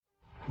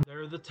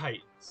the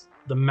Titans,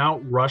 the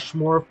Mount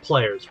Rushmore of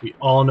players we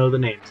all know the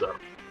names of.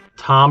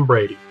 Tom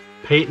Brady,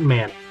 Peyton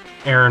Manning,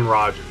 Aaron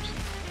Rodgers.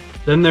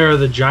 Then there are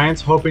the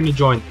Giants hoping to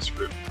join this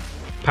group.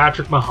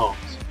 Patrick Mahomes,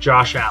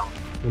 Josh Allen,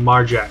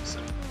 Lamar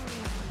Jackson.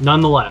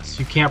 Nonetheless,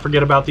 you can't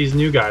forget about these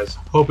new guys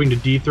hoping to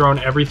dethrone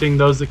everything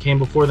those that came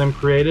before them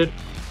created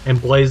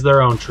and blaze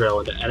their own trail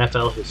into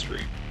NFL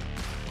history.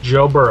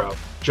 Joe Burrow,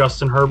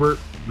 Justin Herbert,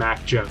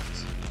 Mac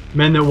Jones.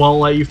 Men that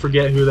won't let you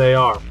forget who they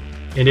are.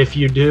 And if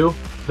you do,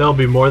 they'll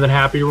be more than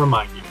happy to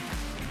remind you.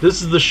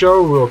 This is the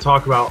show where we will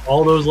talk about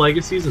all those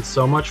legacies and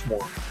so much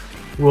more.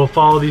 We will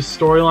follow these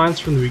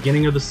storylines from the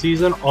beginning of the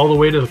season all the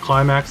way to the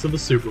climax of the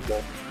Super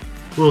Bowl.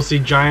 We will see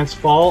giants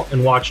fall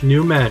and watch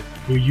new men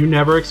who you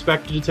never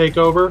expected to take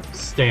over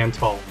stand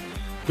tall.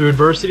 Through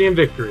adversity and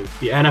victory,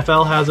 the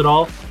NFL has it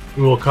all.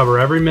 We will cover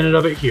every minute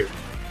of it here.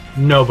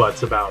 No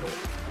buts about it.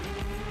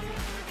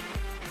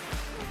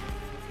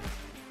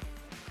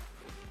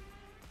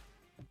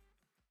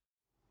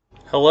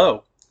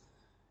 Hello.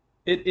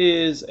 It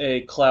is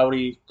a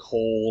cloudy,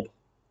 cold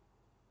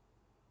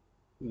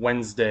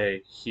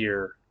Wednesday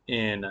here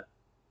in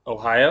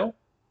Ohio.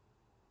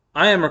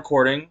 I am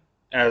recording,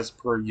 as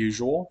per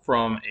usual,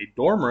 from a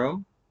dorm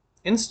room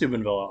in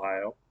Steubenville,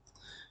 Ohio.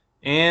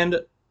 And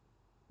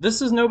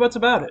this is No Buts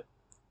About It.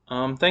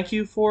 Thank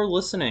you for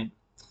listening.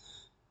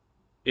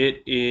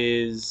 It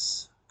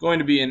is going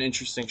to be an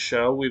interesting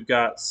show. We've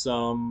got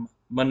some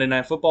Monday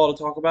Night Football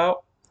to talk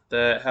about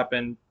that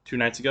happened 2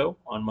 nights ago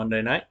on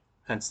Monday night,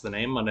 hence the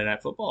name Monday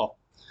Night Football.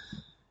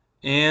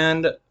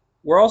 And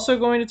we're also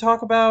going to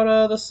talk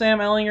about the Sam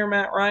Ehlinger,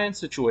 Matt Ryan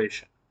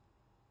situation.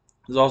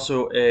 There's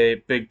also a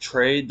big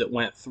trade that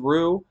went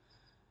through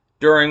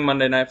during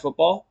Monday Night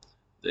Football.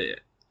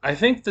 I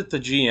think that the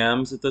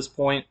GMs at this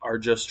point are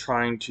just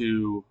trying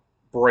to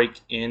break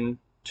in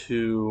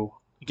to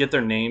get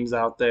their names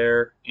out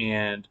there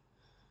and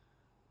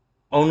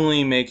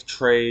only make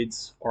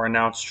trades or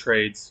announce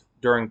trades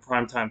during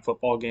primetime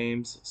football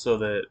games so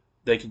that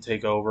they can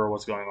take over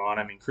what's going on.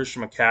 I mean,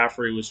 Christian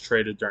McCaffrey was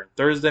traded during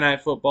Thursday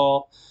Night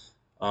Football.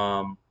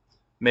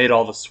 Made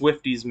all the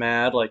Swifties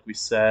mad, like we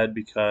said,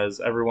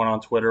 because everyone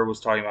on Twitter was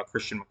talking about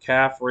Christian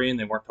McCaffrey and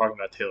they weren't talking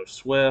about Taylor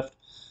Swift.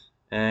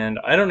 And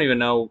I don't even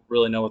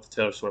really know what the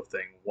Taylor Swift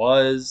thing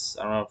was.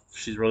 I don't know if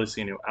she's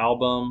releasing a new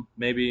album,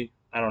 maybe.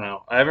 I don't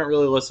know. I haven't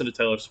really listened to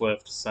Taylor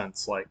Swift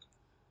since,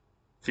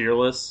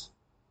 Fearless.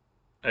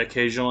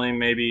 Occasionally,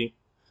 maybe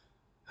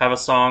have a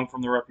song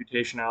from the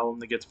Reputation album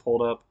that gets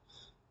pulled up.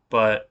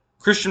 But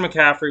Christian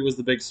McCaffrey was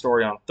the big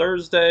story on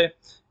Thursday.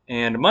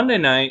 And Monday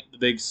night, the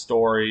big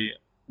story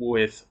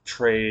with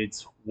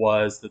trades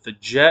was that the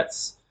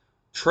Jets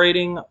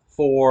trading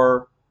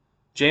for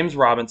James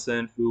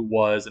Robinson, who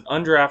was an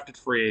undrafted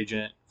free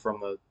agent from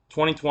the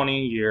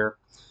 2020 year.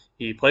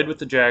 He played with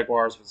the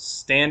Jaguars, was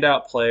a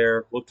standout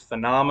player, looked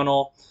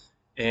phenomenal,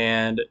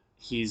 and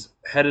he's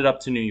headed up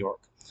to New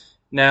York.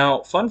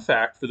 Now, fun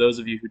fact for those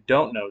of you who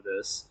don't know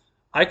this,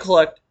 I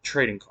collect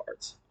trading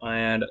cards,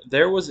 and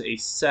there was a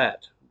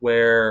set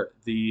where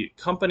the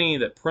company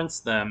that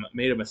prints them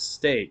made a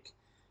mistake,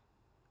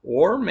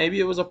 or maybe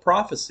it was a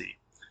prophecy,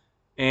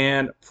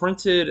 and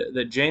printed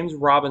that James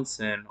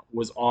Robinson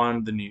was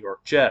on the New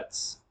York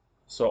Jets.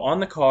 So on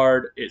the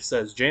card, it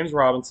says James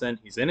Robinson,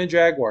 he's in a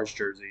Jaguars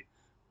jersey,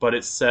 but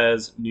it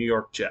says New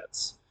York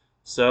Jets.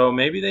 So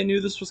maybe they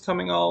knew this was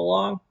coming all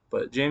along,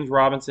 but James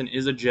Robinson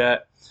is a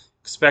Jet,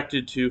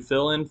 expected to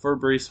fill in for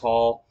Breece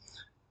Hall,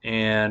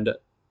 and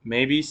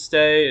maybe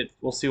stay.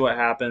 We'll see what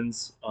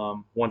happens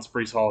once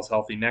Breece Hall is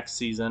healthy next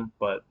season,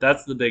 but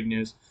that's the big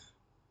news.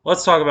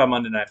 Let's talk about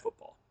Monday Night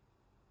Football.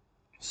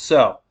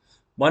 So,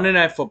 Monday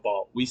Night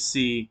Football, we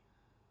see,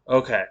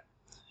 okay,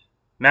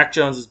 Mac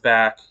Jones is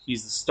back.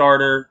 He's the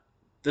starter.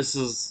 This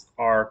is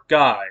our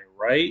guy,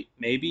 right?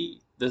 Maybe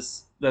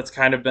that's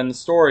kind of been the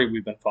story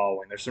we've been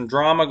following. There's some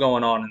drama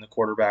going on in the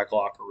quarterback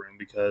locker room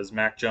because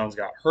Mac Jones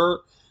got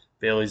hurt.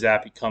 Bailey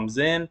Zappe comes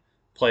in,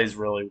 plays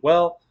really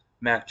well.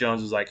 Mac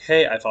Jones is like,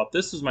 hey, I thought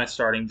this was my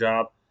starting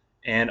job,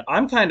 and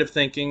I'm kind of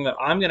thinking that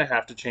I'm going to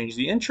have to change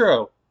the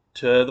intro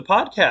to the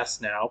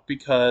podcast now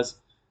because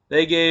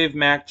they gave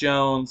Mac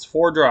Jones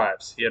 4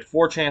 drives. He had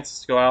 4 chances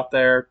to go out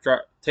there,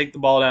 take the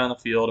ball down the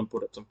field, and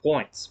put up some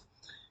points.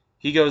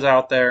 He goes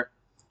out there,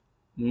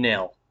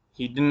 nil.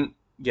 He didn't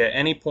get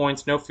any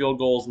points, no field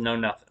goals, no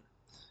nothing.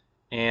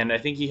 And I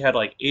think he had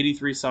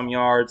 83-some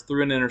yards,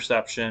 threw an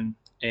interception,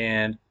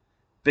 and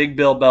Big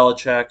Bill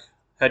Belichick,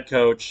 head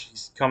coach, he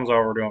comes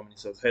over to him and he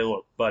says, hey,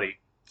 look, buddy,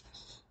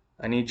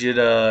 I need you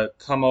to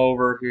come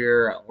over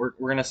here. We're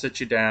going to sit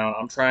you down.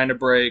 I'm trying to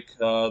break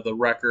the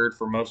record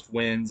for most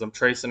wins. I'm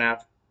chasing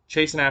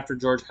after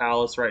George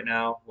Halas right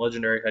now,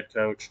 legendary head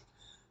coach.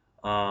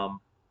 I'm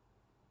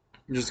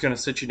just going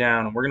to sit you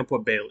down, and we're going to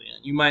put Bailey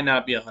in. You might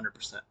not be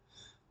 100%.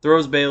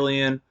 Throws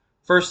Bailey in.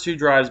 First 2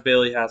 drives,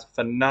 Bailey has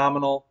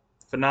phenomenal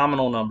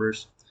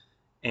numbers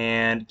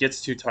and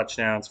gets 2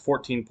 touchdowns,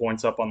 14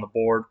 points up on the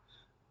board,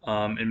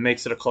 and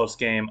makes it a close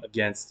game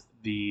against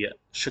the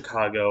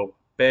Chicago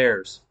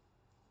Bears.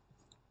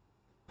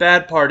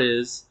 Bad part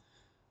is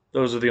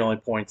those are the only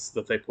points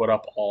that they put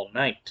up all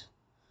night.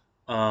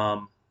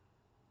 Um,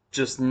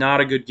 just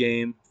not a good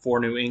game for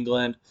New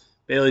England.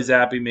 Bailey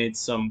Zappi made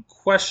some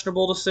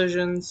questionable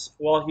decisions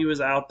while he was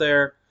out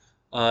there.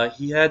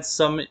 He had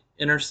some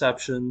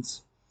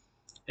interceptions,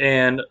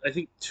 and I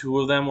think two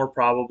of them were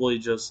probably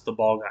just the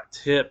ball got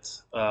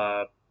tipped.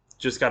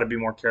 Just got to be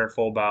more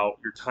careful about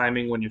your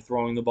timing when you're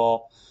throwing the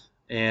ball.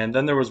 And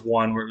then there was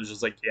one where it was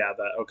just like, yeah,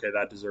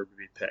 that deserved to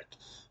be picked.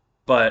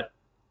 But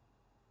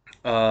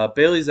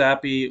Bailey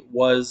Zappi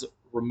was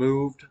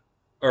removed,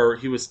 or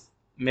he was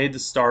made the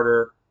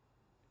starter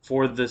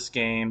for this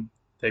game.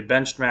 They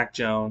benched Mac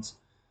Jones.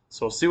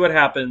 So we'll see what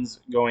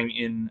happens going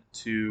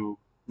into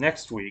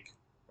next week,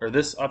 or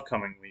this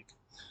upcoming week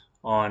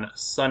on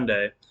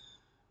Sunday.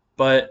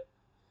 But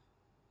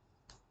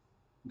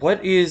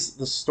what is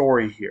the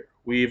story here?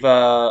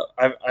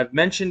 I've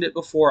mentioned it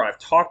before, I've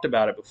talked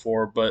about it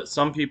before, but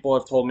some people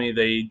have told me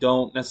they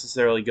don't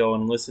necessarily go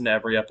and listen to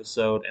every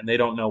episode and they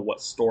don't know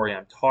what story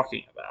I'm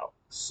talking about.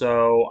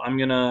 So I'm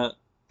gonna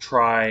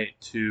try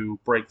to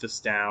break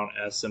this down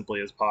as simply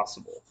as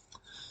possible.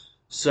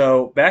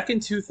 So back in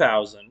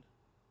 2000,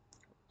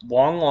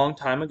 long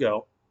time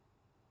ago,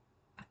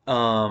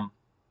 um,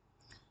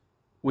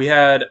 we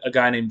had a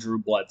guy named Drew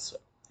Bledsoe,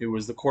 who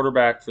was the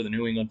quarterback for the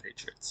New England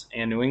Patriots.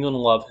 And New England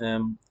loved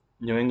him.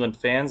 New England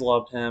fans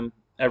loved him.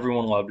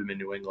 Everyone loved him in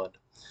New England.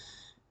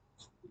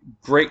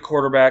 Great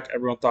quarterback.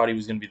 Everyone thought he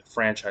was going to be the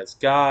franchise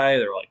guy.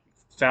 They were like,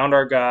 found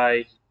our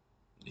guy.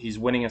 He's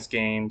winning us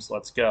games.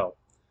 Let's go.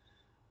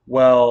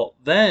 Well,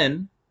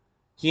 then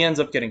he ends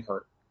up getting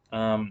hurt.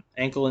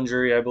 Ankle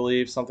injury, I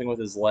believe, something with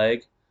his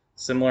leg.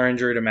 Similar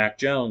injury to Mac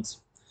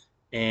Jones.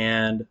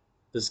 And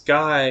this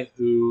guy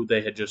who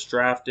they had just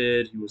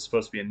drafted, he was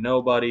supposed to be a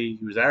nobody.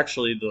 He was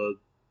actually the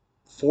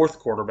fourth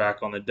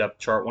quarterback on the depth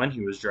chart when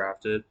he was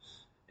drafted,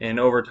 and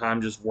over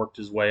time just worked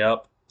his way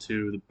up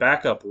to the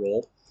backup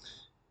role.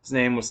 His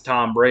name was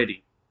Tom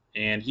Brady,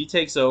 and he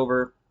takes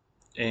over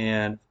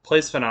and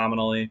plays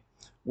phenomenally,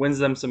 wins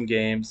them some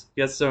games,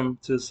 gets them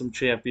to some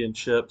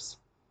championships,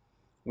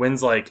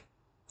 wins like,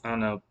 I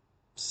don't know,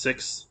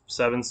 6,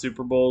 7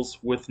 Super Bowls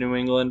with New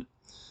England,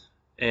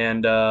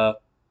 and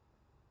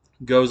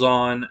goes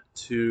on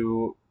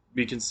to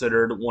be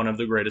considered one of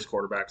the greatest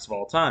quarterbacks of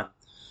all time.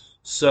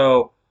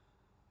 So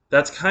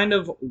that's kind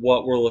of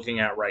what we're looking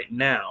at right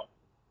now.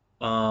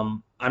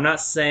 I'm not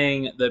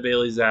saying that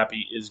Bailey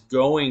Zappi is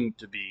going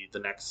to be the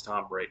next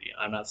Tom Brady.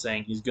 I'm not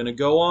saying he's going to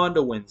go on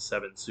to win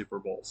 7 Super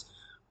Bowls.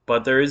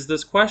 But there is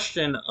this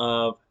question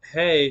of,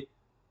 hey,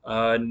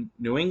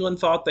 New England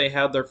thought they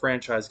had their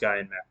franchise guy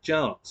in Mac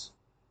Jones.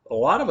 A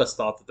lot of us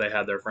thought that they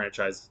had their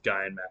franchise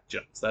guy in Mac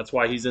Jones. That's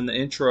why he's in the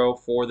intro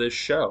for this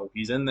show.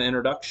 He's in the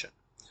introduction.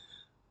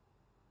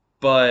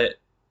 But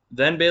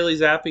then Bailey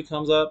Zappi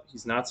comes up.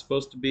 He's not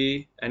supposed to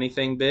be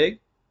anything big.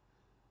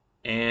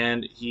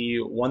 And he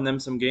won them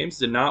some games.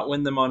 Did not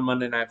win them on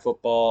Monday Night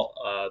Football.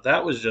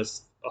 That was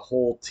just a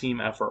whole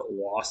team effort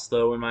loss,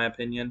 though, in my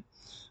opinion.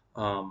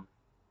 Um,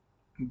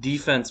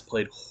 Defense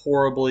played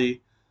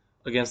horribly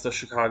against the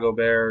Chicago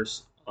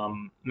Bears.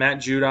 Matt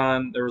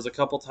Judon, there was a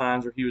couple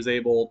times where he was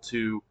able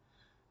to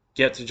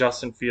get to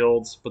Justin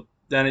Fields, but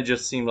then it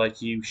just seemed like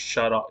he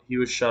shut off. He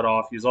was shut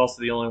off. He was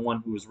also the only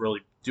one who was really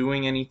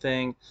doing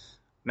anything.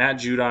 Matt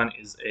Judon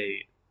is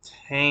a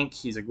tank.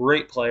 He's a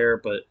great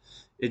player, but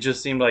it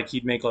just seemed like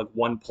he'd make like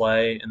one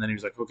play and then he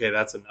was like, okay,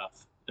 that's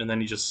enough. And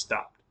then he just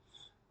stopped.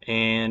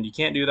 And you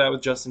can't do that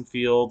with Justin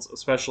Fields,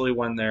 especially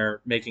when they're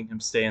making him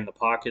stay in the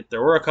pocket.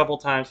 There were a couple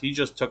times he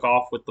just took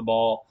off with the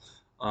ball.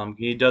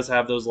 He does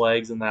have those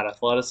legs and that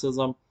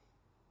athleticism.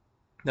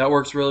 That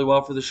works really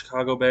well for the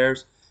Chicago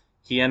Bears.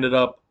 He ended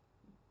up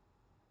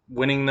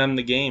winning them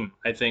the game,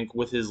 I think,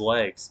 with his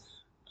legs.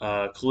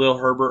 Khalil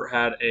Herbert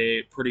had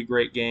a pretty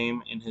great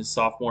game in his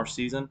sophomore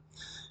season,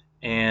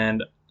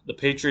 and the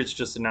Patriots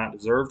just did not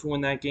deserve to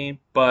win that game,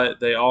 but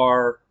they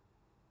are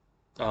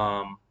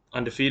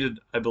undefeated,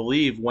 I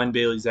believe, when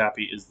Bailey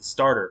Zappi is the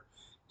starter.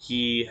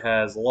 He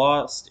has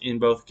lost in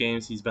both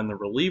games he's been the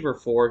reliever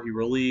for. He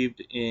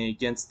relieved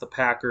against the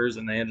Packers,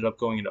 and they ended up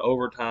going into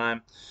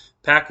overtime.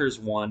 Packers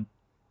won,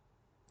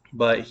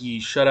 but he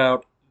shut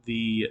out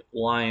the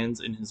Lions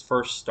in his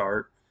first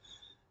start.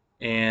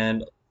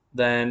 And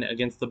then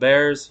against the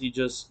Bears, he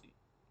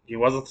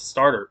wasn't the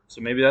starter.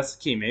 So maybe that's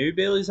the key. Maybe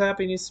Bailey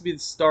Zappi needs to be the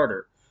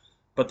starter.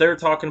 But they were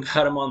talking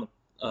about him on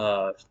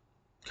the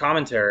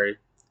commentary,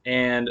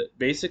 and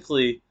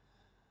basically,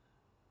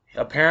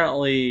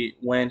 apparently,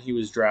 when he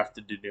was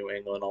drafted to New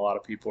England, a lot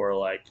of people are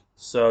like,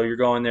 "So you're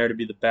going there to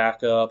be the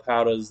backup?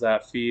 How does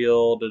that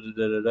feel? Da da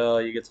da da da.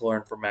 You get to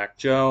learn from Mac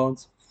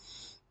Jones.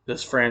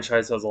 This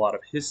franchise has a lot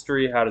of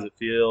history. How does it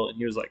feel?" And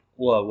he was like,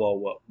 "Whoa, whoa,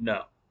 whoa,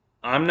 no,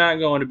 I'm not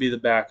going to be the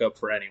backup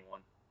for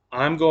anyone.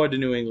 I'm going to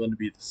New England to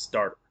be the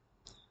starter.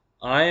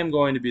 I am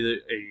going to be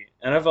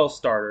a NFL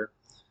starter.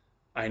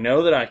 I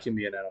know that I can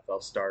be an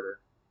NFL starter."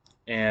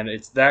 And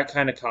it's that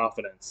kind of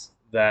confidence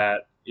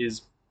that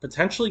is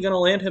potentially going to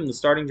land him the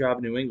starting job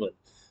in New England.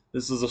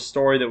 This is a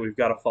story that we've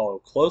got to follow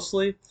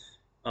closely.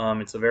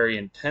 It's a very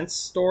intense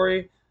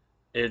story.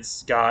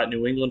 It's got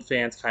New England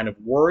fans kind of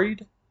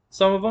worried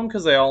Some of them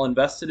because they all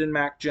invested in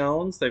Mac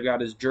Jones. They've got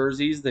his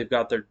jerseys. They've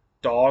got their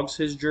dogs,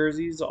 his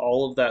jerseys,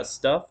 all of that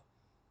stuff.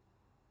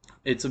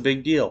 It's a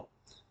big deal,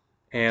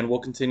 and we'll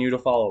continue to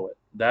follow it.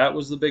 That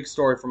was the big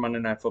story for Monday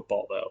Night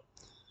Football, though,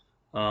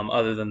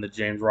 other than the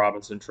James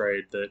Robinson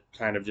trade that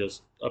kind of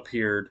just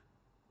appeared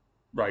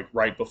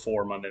right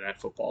before Monday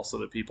Night Football so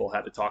that people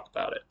had to talk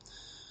about it.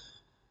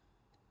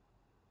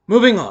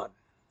 Moving on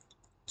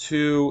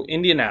to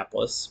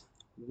Indianapolis,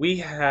 we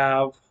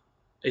have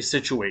a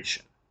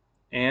situation,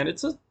 and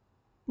it's a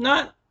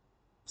not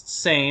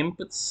same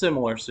but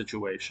similar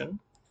situation,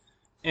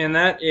 and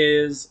that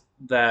is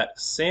that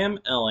Sam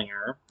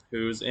Ellinger,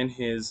 who's in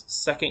his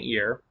second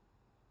year,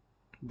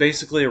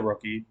 basically a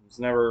rookie,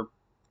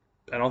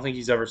 I don't think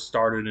he's ever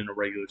started in a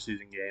regular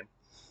season game,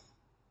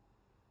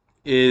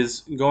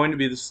 is going to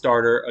be the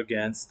starter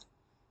against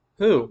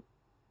who?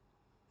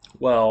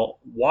 Well,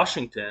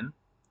 Washington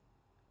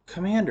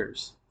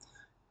Commanders.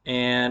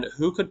 And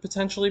who could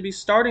potentially be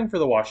starting for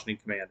the Washington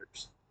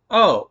Commanders?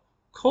 Oh,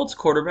 Colts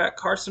quarterback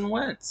Carson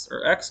Wentz,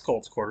 or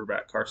ex-Colts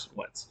quarterback Carson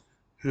Wentz,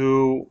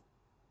 who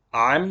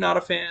I'm not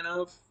a fan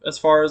of as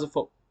far as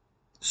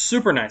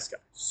super nice guy,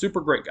 super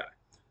great guy.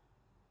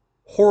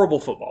 Horrible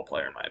football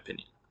player in my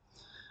opinion.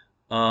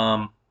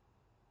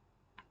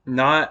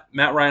 Not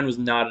Matt Ryan was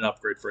not an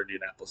upgrade for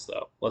Indianapolis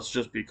though. Let's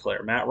just be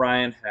clear. Matt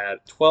Ryan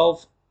had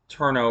 12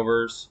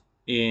 turnovers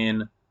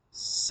in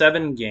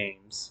 7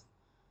 games.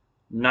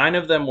 9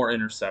 of them were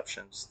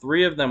interceptions.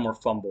 3 of them were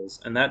fumbles,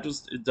 and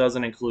it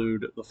doesn't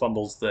include the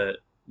fumbles that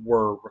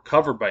were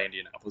recovered by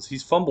Indianapolis.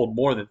 He's fumbled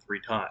more than 3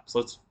 times.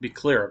 Let's be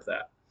clear of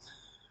that.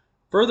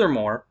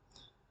 Furthermore,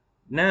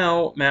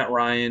 now Matt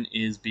Ryan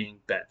is being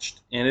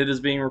benched, and it is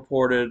being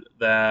reported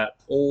that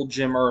old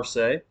Jim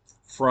Irsay,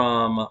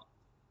 from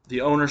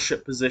the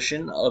ownership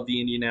position of the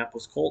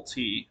Indianapolis Colts,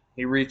 he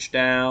reached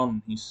down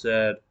and he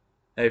said,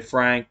 "Hey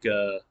Frank,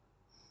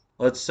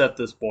 let's set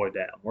this boy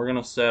down. We're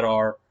gonna set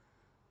our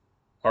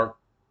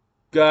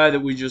guy that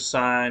we just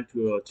signed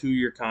to a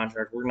 2-year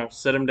contract. We're gonna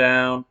set him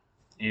down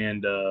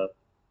and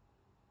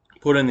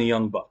put in the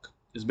young buck."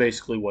 Is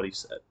basically what he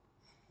said.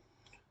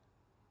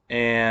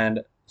 And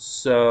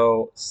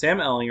so Sam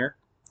Ellinger,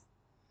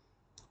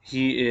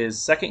 he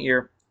is second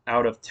year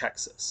out of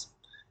Texas,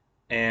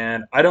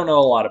 and I don't know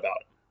a lot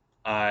about him.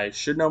 I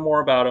should know more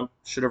about him.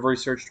 Should have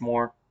researched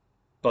more,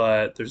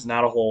 but there's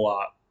not a whole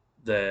lot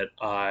that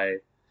I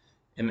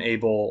am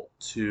able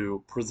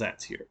to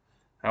present here.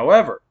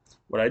 However,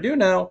 what I do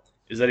know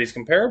is that he's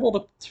comparable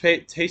to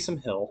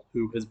Taysom Hill,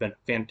 who has been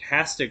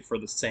fantastic for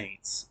the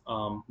Saints,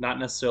 not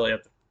necessarily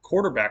at the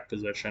quarterback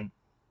position,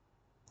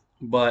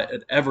 but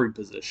at every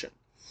position.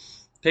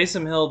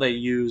 Taysom Hill they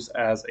use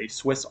as a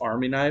Swiss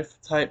Army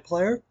knife type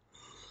player.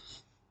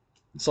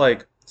 It's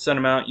like, send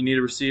him out, you need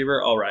a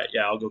receiver? All right,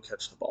 yeah, I'll go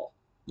catch the ball.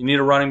 You need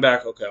a running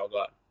back? Okay, I'll go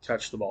out and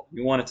catch the ball.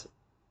 You want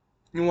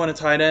a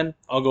tight end?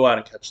 I'll go out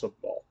and catch the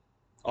ball.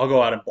 I'll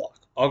go out and block.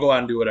 I'll go out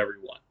and do whatever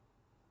you want.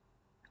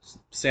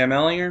 Sam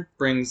Ellinger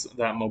brings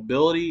that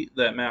mobility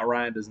that Matt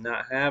Ryan does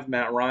not have.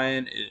 Matt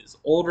Ryan is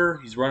older.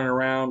 He's running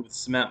around with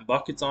cement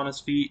buckets on his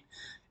feet.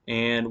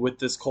 And with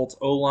this Colts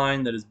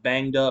O-line that is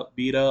banged up,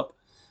 beat up,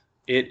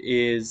 it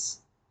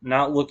is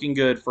not looking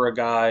good for a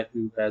guy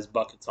who has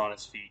buckets on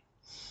his feet.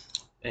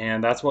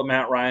 And that's what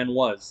Matt Ryan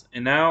was.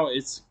 And now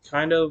it's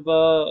kind of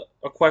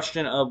a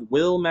question of,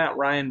 will Matt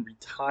Ryan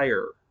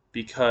retire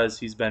because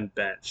he's been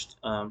benched?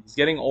 He's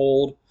getting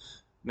old.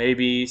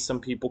 Maybe some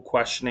people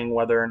questioning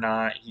whether or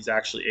not he's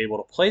actually able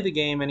to play the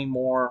game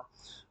anymore.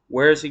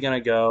 Where is he going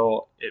to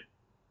go? It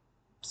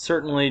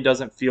certainly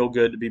doesn't feel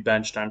good to be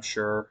benched, I'm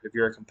sure. If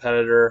you're a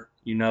competitor,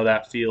 you know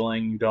that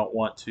feeling. You don't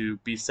want to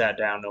be sat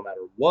down no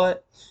matter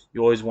what.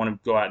 You always want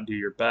to go out and do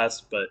your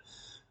best. But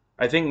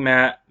I think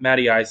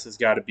Matty Ice has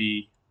got to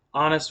be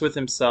honest with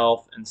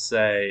himself and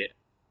say,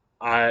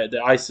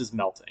 the ice is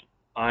melting.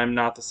 I'm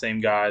not the same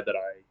guy that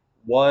I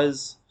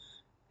was,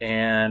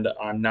 and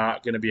I'm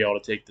not going to be able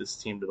to take this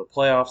team to the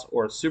playoffs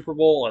or a Super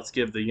Bowl. Let's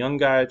give the young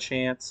guy a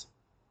chance.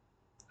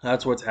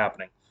 That's what's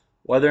happening.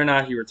 Whether or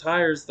not he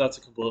retires, that's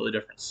a completely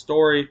different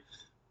story,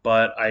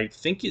 but I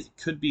think it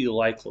could be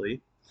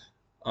likely.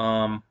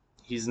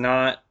 He's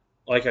not,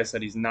 like I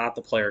said, he's not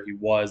the player he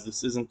was.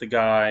 This isn't the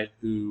guy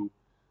who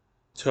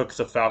took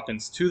the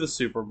Falcons to the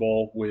Super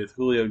Bowl with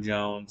Julio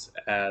Jones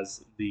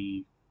as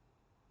the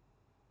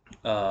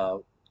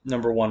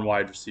number 1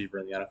 wide receiver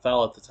in the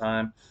NFL at the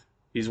time.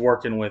 He's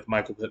working with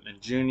Michael Pittman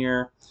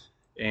Jr.,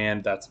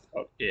 and that's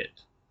about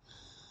it.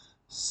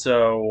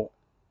 So,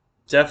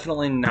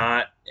 definitely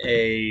not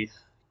a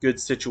good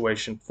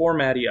situation for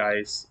Matty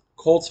Ice.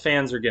 Colts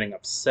fans are getting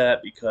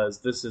upset because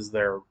this is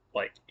their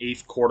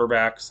 8th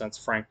quarterback since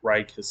Frank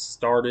Reich has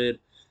started.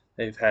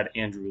 They've had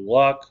Andrew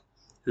Luck,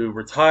 who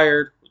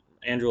retired.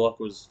 Andrew Luck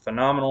was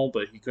phenomenal,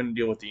 but he couldn't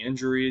deal with the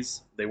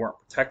injuries. They weren't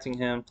protecting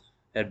him.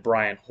 They had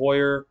Brian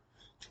Hoyer,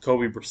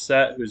 Jacoby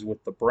Brissett, who's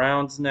with the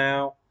Browns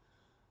now,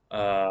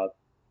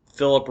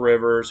 Phillip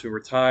Rivers, who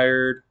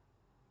retired,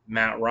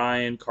 Matt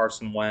Ryan,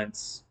 Carson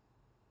Wentz,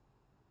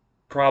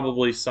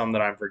 probably some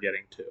that I'm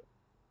forgetting too.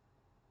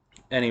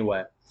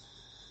 Anyway,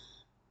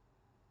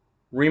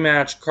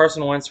 Rematch,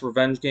 Carson Wentz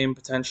revenge game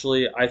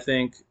potentially. I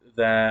think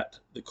that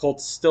the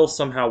Colts still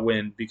somehow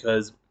win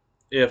because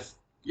if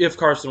if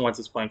Carson Wentz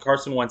is playing,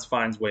 Carson Wentz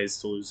finds ways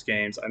to lose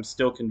games. I'm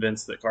still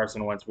convinced that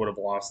Carson Wentz would have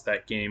lost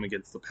that game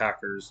against the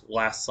Packers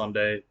last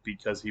Sunday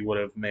because he would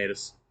have made a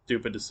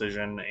stupid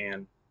decision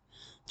and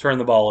turned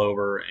the ball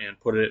over and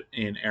put it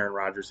in Aaron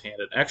Rodgers' hand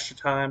at extra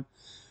time.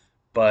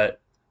 But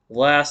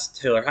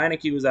last Taylor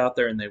Heineke was out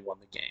there and they won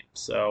the game.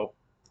 So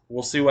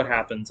we'll see what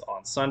happens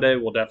on Sunday.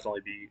 We'll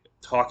definitely be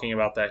talking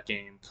about that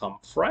game come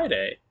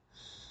Friday.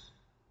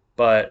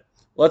 But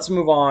let's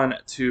move on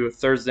to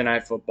Thursday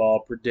Night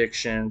Football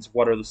predictions.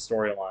 What are the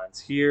storylines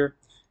here?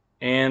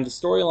 And the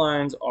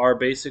storylines are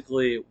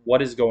basically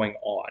what is going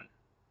on.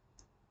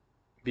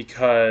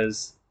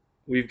 Because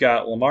we've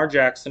got Lamar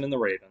Jackson and the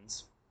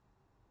Ravens,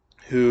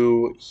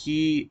 who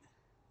he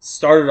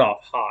started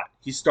off hot.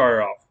 He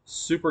started off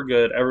super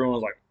good. Everyone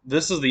was like,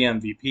 this is the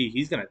MVP.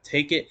 He's going to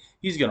take it.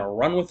 He's going to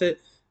run with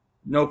it.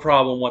 No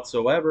problem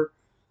whatsoever.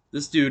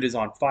 This dude is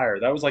on fire.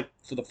 That was like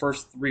for the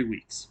first 3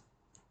 weeks.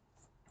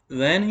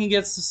 Then he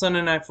gets to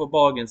Sunday Night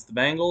Football against the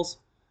Bengals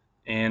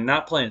and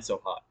not playing so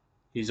hot.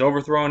 He's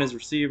overthrowing his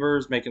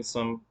receivers, making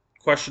some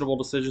questionable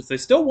decisions. They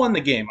still won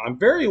the game. I'm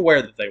very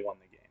aware that they won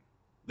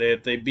the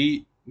game. They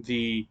beat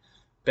the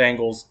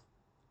Bengals.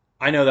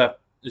 I know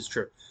that is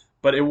true.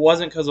 But it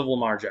wasn't because of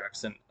Lamar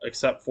Jackson,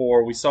 except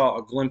for we saw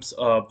a glimpse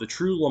of the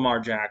true Lamar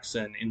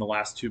Jackson in the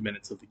last 2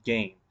 minutes of the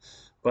game.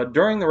 But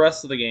during the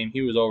rest of the game, he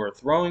was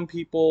overthrowing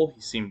people.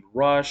 He seemed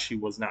rushed. He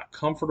was not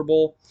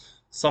comfortable.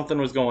 Something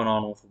was going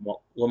on with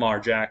Lamar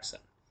Jackson.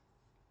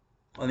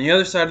 On the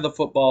other side of the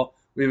football,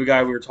 we have a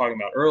guy we were talking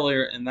about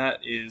earlier, and that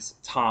is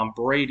Tom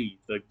Brady,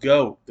 the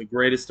GOAT, the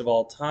greatest of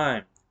all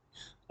time.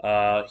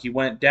 He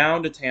went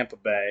down to Tampa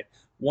Bay,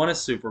 won a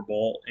Super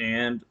Bowl,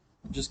 and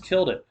just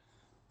killed it.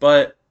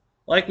 But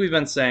like we've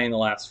been saying the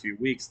last few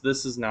weeks,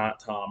 this is not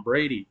Tom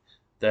Brady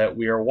that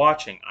we are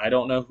watching. I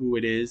don't know who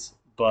it is,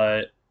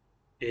 but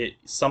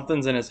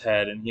something's in his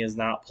head, and he is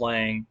not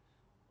playing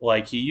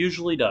like he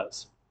usually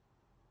does.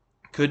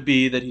 Could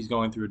be that he's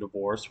going through a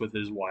divorce with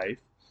his wife.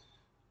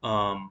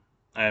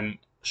 I'm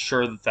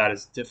sure that that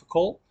is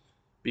difficult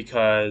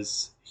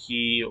because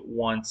he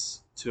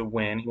wants to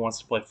win. He wants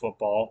to play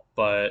football,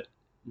 but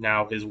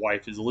now his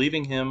wife is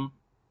leaving him.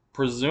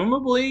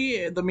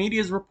 Presumably, the media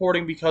is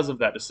reporting because of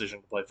that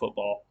decision to play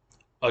football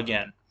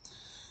again.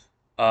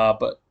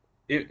 But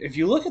if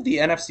you look at the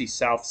NFC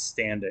South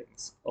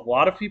standings, a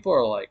lot of people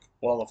are like,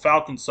 well, the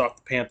Falcons suck,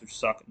 the Panthers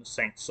suck, and the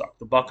Saints suck.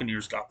 The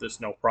Buccaneers got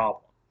this no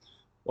problem.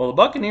 Well, the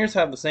Buccaneers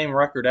have the same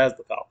record as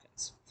the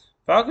Falcons.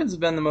 Falcons have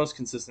been the most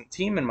consistent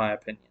team, in my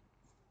opinion.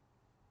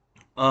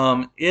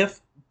 If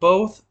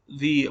both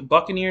the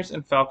Buccaneers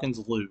and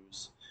Falcons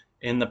lose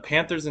and the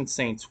Panthers and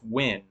Saints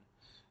win,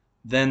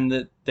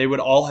 then they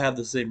would all have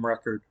the same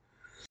record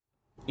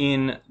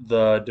in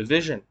the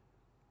division.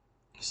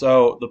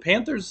 So the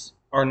Panthers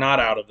are not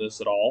out of this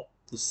at all.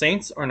 The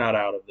Saints are not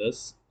out of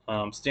this.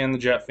 Stan the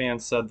Jet fan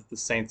said that the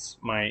Saints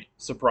might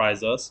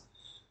surprise us.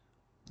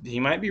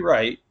 He might be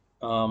right.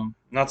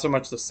 Not so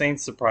much the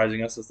Saints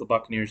surprising us as the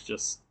Buccaneers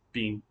just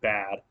being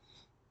bad.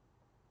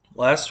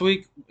 Last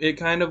week, it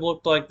kind of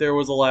looked like there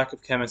was a lack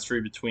of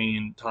chemistry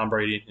between Tom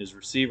Brady and his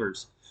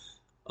receivers.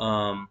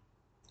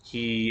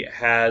 He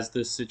has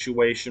this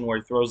situation where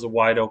he throws a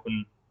wide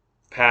open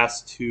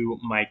pass to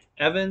Mike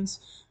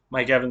Evans.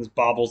 Mike Evans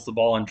bobbles the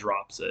ball and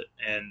drops it.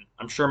 And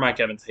I'm sure Mike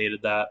Evans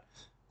hated that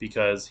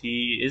because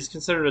he is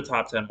considered a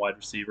top 10 wide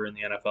receiver in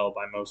the NFL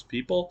by most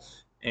people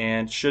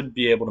and should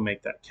be able to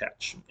make that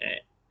catch.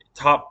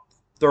 Top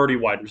 30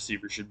 wide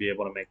receivers should be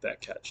able to make that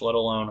catch, let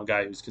alone a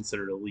guy who's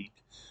considered elite.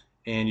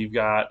 And you've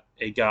got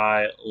a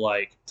guy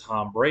like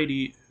Tom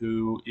Brady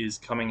who is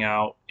coming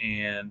out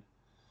and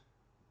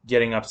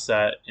getting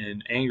upset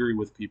and angry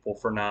with people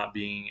for not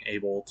being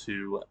able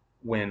to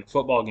win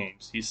football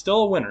games. He's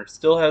still a winner,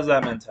 still has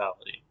that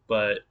mentality,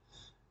 but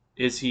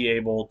is he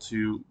able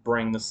to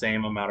bring the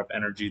same amount of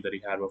energy that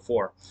he had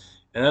before?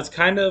 And that's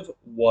kind of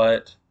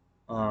what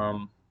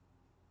Pat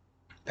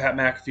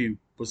McAfee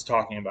was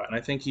talking about, and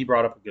I think he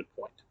brought up a good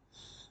point.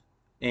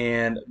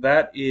 And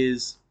that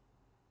is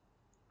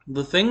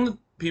the thing that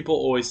people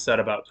always said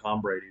about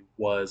Tom Brady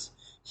was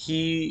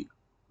he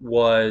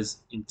was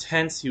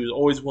intense. He was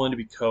always willing to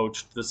be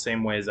coached the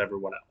same way as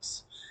everyone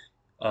else.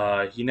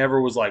 He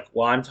never was like,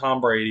 well, I'm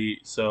Tom Brady,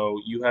 so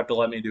you have to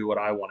let me do what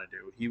I want to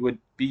do. He would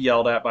be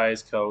yelled at by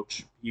his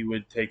coach. He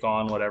would take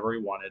on whatever he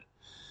wanted,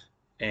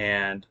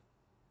 and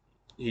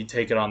he'd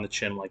take it on the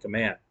chin like a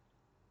man.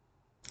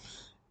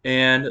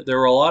 And there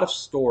were a lot of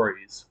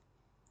stories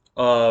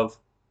of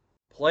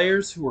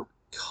players who were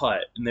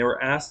cut, and they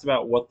were asked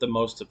about what the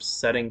most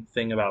upsetting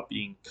thing about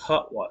being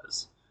cut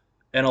was.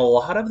 And a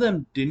lot of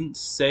them didn't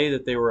say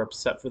that they were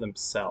upset for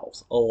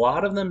themselves. A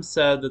lot of them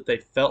said that they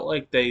felt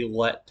like they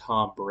let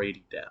Tom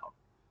Brady down.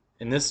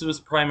 And this was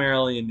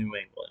primarily in New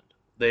England.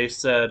 They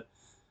said,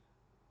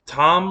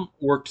 Tom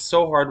worked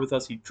so hard with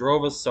us. He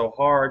drove us so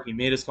hard. He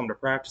made us come to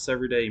practice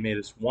every day. He made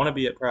us want to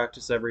be at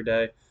practice every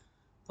day.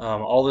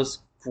 All this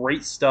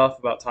great stuff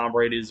about Tom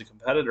Brady as a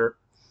competitor.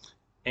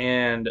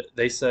 And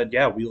they said,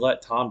 yeah, we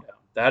let Tom down.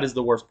 That is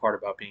the worst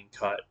part about being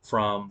cut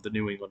from the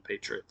New England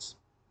Patriots.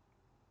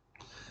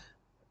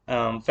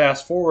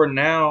 Fast forward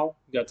now,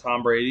 you got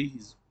Tom Brady.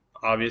 He's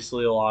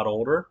obviously a lot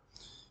older.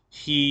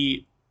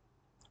 He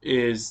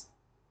is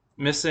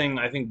missing,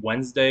 I think,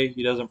 Wednesday.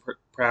 He doesn't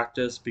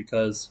practice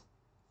because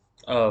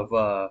of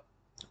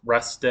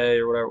rest day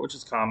or whatever, which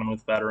is common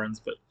with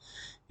veterans. But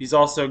he's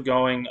also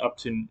going up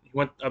to he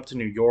went up to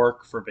New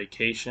York for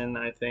vacation,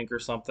 I think, or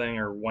something,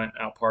 or went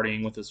out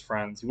partying with his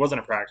friends. He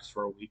wasn't at practice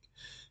for a week.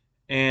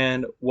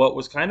 And what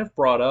was kind of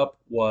brought up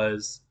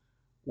was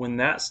when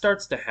that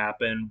starts to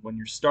happen, when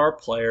your star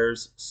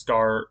players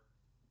start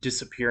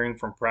disappearing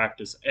from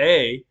practice,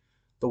 A,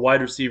 the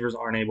wide receivers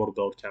aren't able to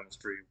build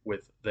chemistry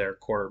with their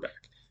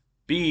quarterback.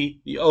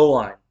 B, the O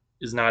line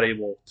is not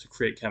able to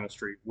create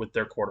chemistry with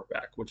their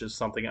quarterback, which is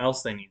something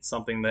else they need,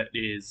 something that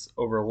is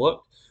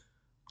overlooked.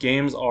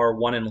 Games are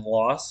won and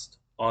lost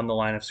on the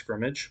line of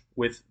scrimmage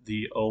with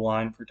the O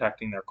line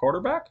protecting their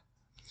quarterback.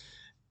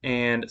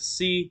 And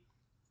C,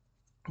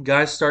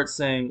 guys start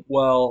saying,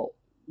 well,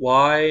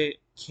 why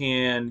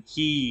can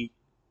he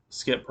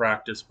skip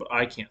practice, but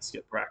I can't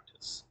skip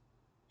practice?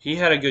 He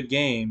had a good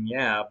game,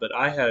 yeah, but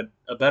I had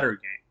a better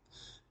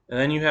game. And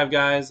then you have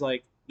guys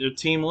like their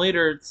team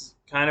leader, it's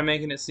kind of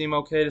making it seem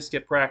okay to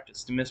skip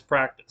practice, to miss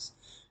practice.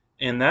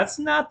 And that's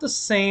not the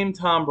same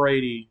Tom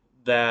Brady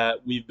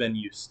that we've been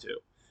used to.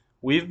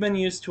 We've been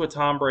used to a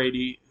Tom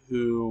Brady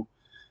who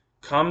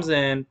comes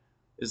in,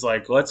 is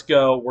like, let's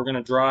go. We're going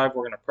to drive.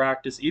 We're going to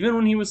practice. Even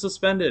when he was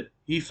suspended,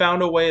 he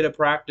found a way to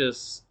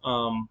practice.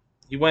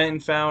 He went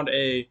and found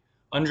a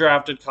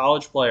undrafted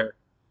college player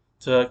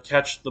to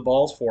catch the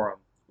balls for him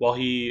while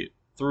he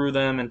threw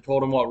them and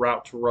told him what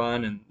route to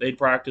run. And they'd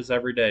practice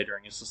every day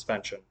during his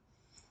suspension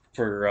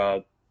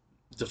for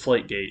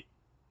Deflategate.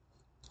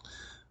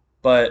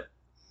 But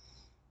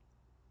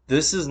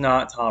this is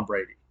not Tom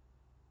Brady.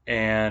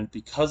 And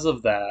because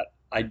of that,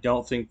 I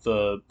don't think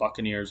the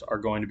Buccaneers are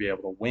going to be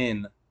able to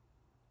win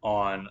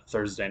on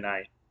Thursday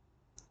night.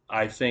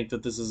 I think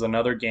that this is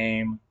another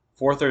game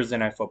for Thursday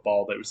Night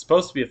Football that was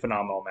supposed to be a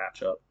phenomenal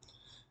matchup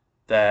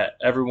that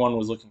everyone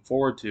was looking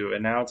forward to,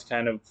 and now it's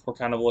we're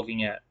kind of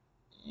looking at,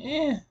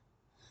 eh.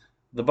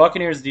 The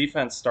Buccaneers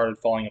defense started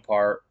falling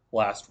apart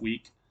last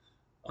week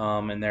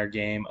in their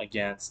game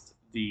against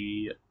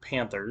the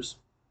Panthers.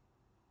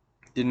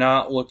 Did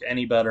not look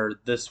any better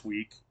this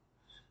week.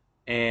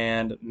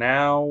 And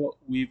now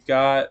we've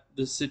got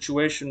this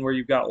situation where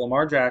you've got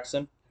Lamar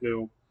Jackson,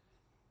 who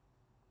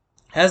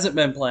hasn't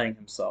been playing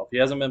himself. He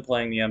hasn't been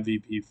playing the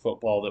MVP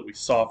football that we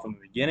saw from the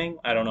beginning.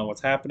 I don't know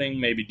what's happening.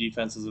 Maybe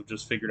defenses have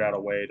just figured out a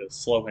way to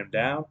slow him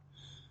down.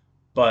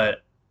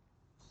 But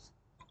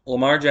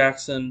Lamar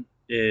Jackson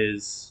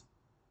is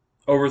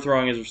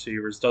overthrowing his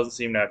receivers, doesn't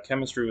seem to have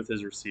chemistry with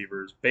his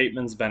receivers.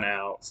 Bateman's been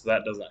out, so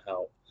that doesn't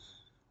help.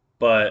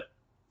 But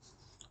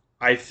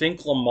I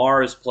think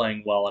Lamar is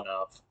playing well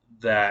enough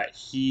that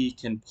he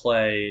can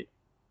play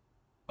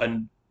a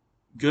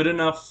good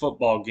enough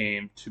football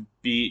game to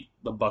beat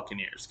the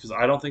Buccaneers, because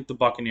I don't think the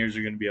Buccaneers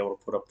are going to be able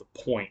to put up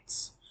the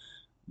points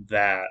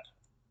that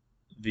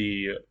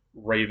the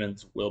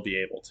Ravens will be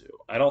able to.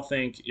 I don't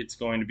think it's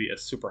going to be a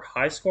super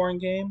high scoring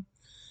game,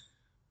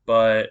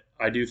 but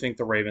I do think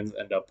the Ravens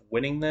end up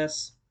winning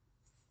this.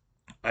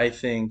 I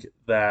think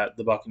that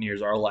the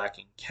Buccaneers are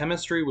lacking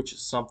chemistry, which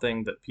is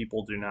something that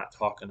people do not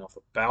talk enough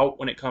about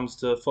when it comes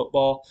to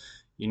football.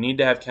 You need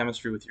to have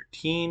chemistry with your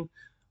team.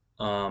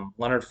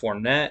 Leonard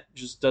Fournette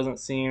just doesn't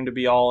seem to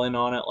be all in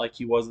on it like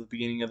he was at the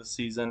beginning of the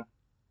season.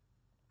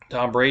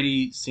 Tom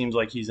Brady seems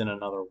like he's in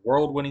another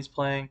world when he's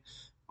playing.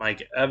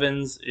 Mike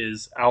Evans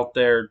is out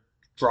there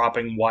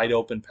dropping wide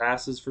open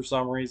passes for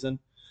some reason.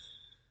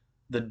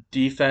 The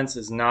defense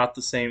is not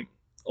the same.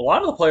 A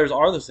lot of the players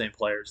are the same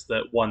players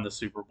that won the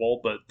Super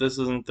Bowl, but this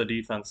isn't the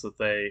defense that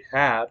they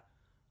had.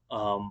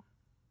 Um,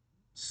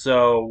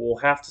 so we'll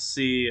have to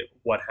see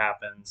what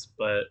happens,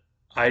 but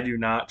I do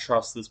not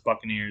trust this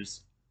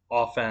Buccaneers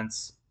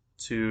offense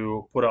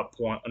to put up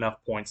enough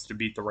points to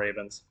beat the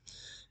Ravens.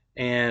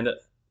 And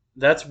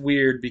that's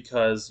weird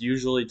because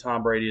usually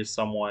Tom Brady is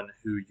someone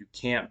who you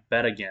can't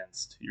bet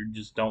against. You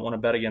just don't want to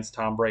bet against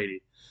Tom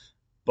Brady.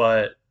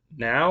 But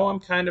now I'm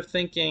kind of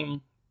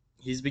thinking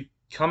he's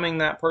becoming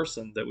that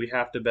person that we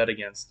have to bet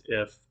against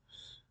if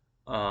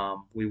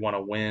we want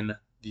to win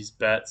these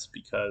bets,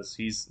 because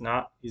he's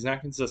not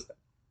consistent.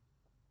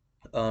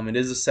 It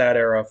is a sad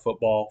era of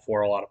football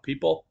for a lot of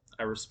people.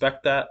 I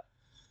respect that.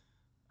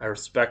 I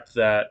respect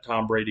that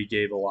Tom Brady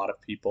gave a lot of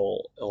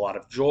people a lot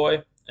of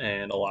joy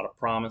and a lot of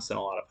promise and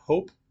a lot of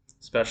hope,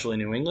 especially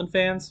New England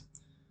fans.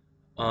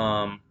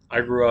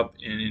 I grew up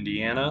in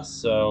Indiana,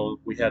 so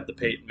we had the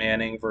Peyton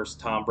Manning versus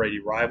Tom Brady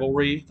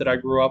rivalry that I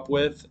grew up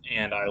with,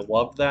 and I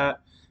loved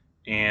that.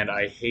 And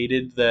I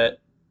hated that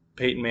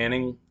Peyton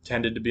Manning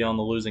tended to be on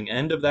the losing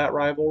end of that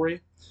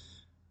rivalry,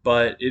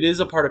 but it is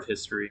a part of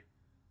history.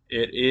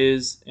 It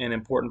is an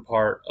important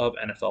part of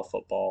NFL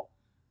football,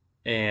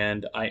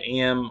 and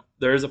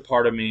there is a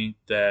part of me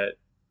that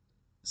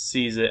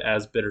sees it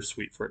as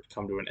bittersweet for it to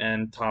come to an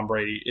end. Tom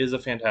Brady is a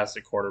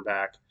fantastic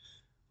quarterback,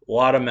 a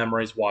lot of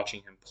memories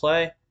watching him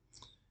play.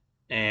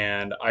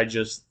 And I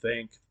just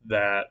think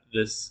that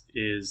this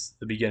is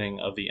the beginning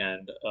of the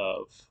end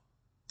of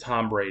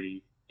Tom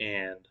Brady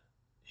and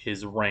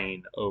his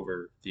reign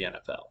over the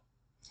NFL.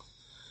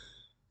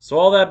 So,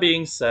 all that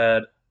being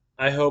said,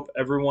 I hope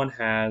everyone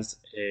has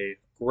a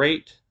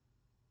great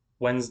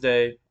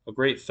Wednesday, a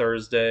great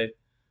Thursday.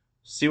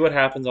 See what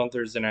happens on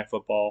Thursday Night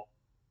Football.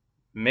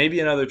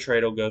 Maybe another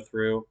trade will go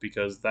through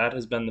because that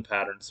has been the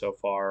pattern so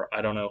far.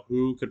 I don't know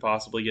who could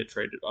possibly get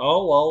traded.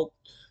 Oh, well,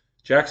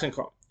 Jackson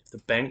Carman.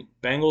 If the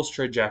Bengals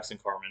trade Jackson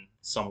Carman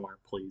somewhere,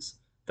 please.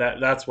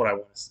 That's what I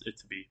want it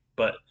to be.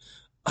 But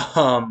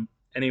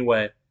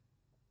anyway,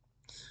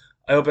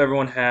 I hope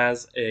everyone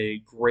has a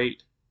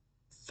great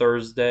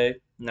Thursday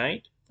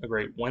night, a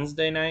great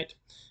Wednesday night,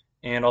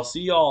 and I'll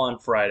see y'all on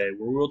Friday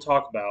where we'll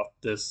talk about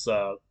this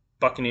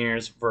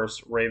Buccaneers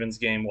versus Ravens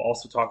game. We'll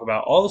also talk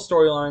about all the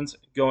storylines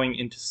going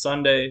into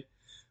Sunday.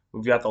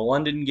 We've got the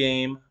London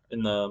game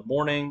in the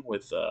morning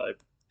with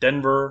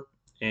Denver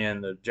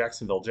and the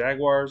Jacksonville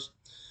Jaguars.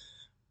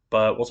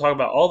 But we'll talk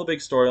about all the big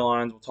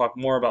storylines. We'll talk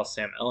more about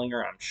Sam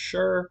Ellinger, I'm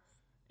sure.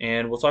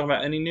 And we'll talk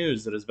about any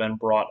news that has been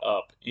brought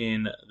up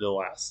in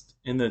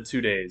the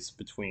 2 days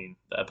between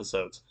the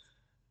episodes.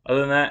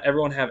 Other than that,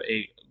 everyone have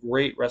a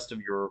great rest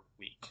of your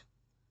week.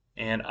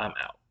 And I'm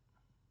out.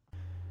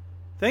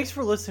 Thanks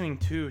for listening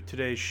to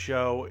today's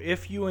show.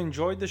 If you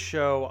enjoyed the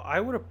show,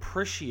 I would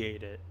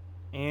appreciate it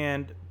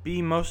and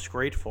be most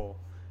grateful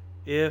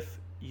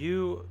if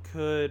you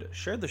could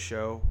share the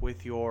show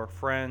with your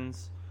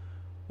friends,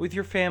 with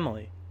your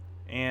family,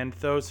 and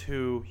those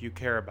who you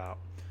care about.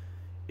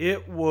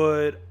 It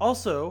would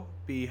also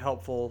be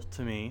helpful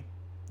to me,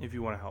 if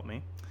you want to help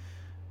me,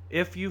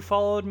 if you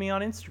followed me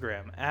on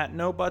Instagram at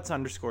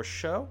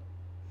 @nobuts_show,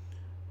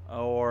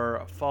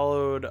 or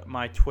followed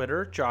my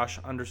Twitter,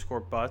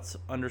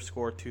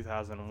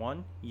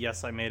 Josh_Butts_2001.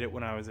 Yes, I made it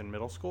when I was in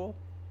middle school.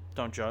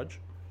 Don't judge.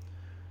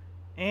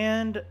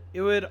 And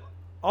it would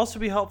also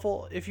be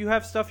helpful if you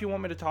have stuff you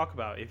want me to talk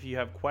about. If you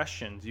have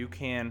questions, you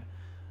can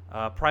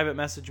private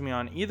message me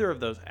on either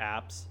of those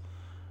apps.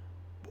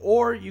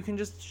 Or you can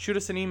just shoot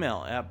us an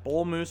email at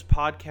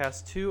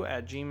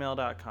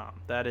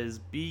bullmoosepodcast2@gmail.com. That is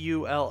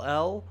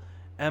BULLMOOSE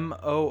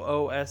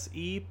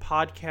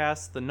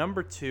podcast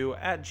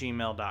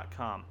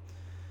 2@gmail.com.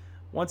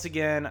 Once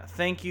again,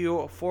 thank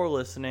you for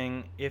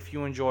listening. If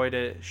you enjoyed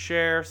it,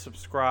 share,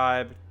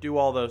 subscribe, do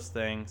all those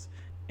things.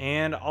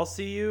 And I'll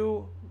see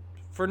you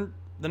for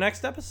the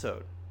next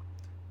episode.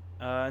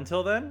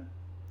 Until then,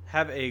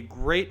 have a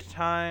great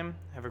time,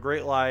 have a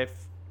great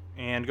life,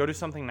 and go do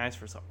something nice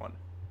for someone.